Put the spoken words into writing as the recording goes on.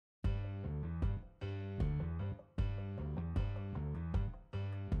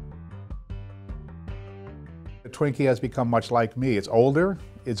The Twinkie has become much like me. It's older,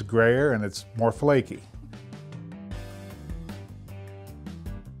 it's grayer, and it's more flaky.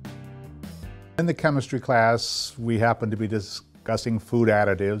 In the chemistry class, we happened to be discussing food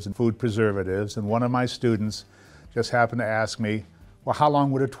additives and food preservatives, and one of my students just happened to ask me, well, how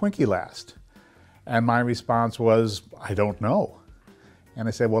long would a Twinkie last? And my response was, I don't know. And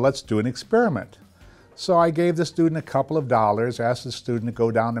I said, well, let's do an experiment. So I gave the student a couple of dollars, asked the student to go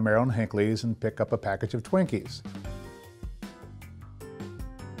down to Merrill & Hinckley's and pick up a package of Twinkies.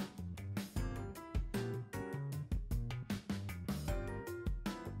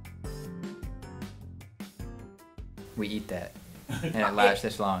 We eat that, and it lasts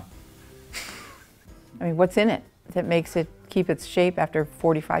this long. I mean, what's in it that makes it keep its shape after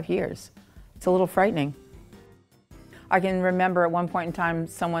 45 years? It's a little frightening. I can remember at one point in time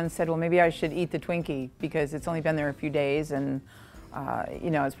someone said, well, maybe I should eat the Twinkie because it's only been there a few days and you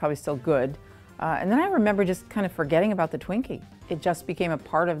know, it's probably still good. And then I remember just kind of forgetting about the Twinkie. It just became a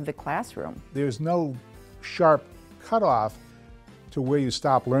part of the classroom. There's no sharp cutoff to where you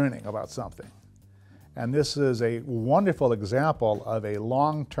stop learning about something. And this is a wonderful example of a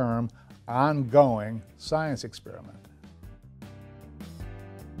long-term, ongoing science experiment.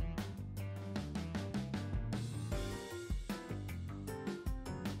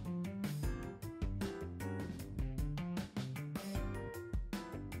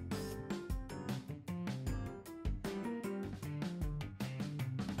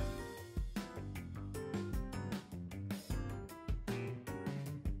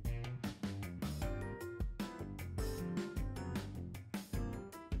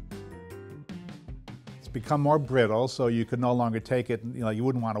 Become more brittle, so you could no longer take it, you know, you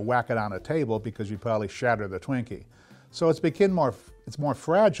wouldn't want to whack it on a table because you'd probably shatter the Twinkie. So it's more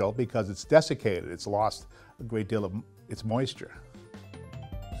fragile because it's desiccated, it's lost a great deal of its moisture.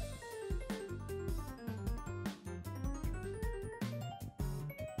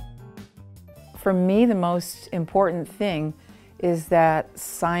 For me, the most important thing is that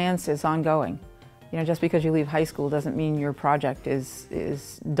science is ongoing. You know, just because you leave high school doesn't mean your project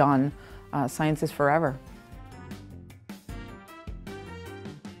is done. Science is forever.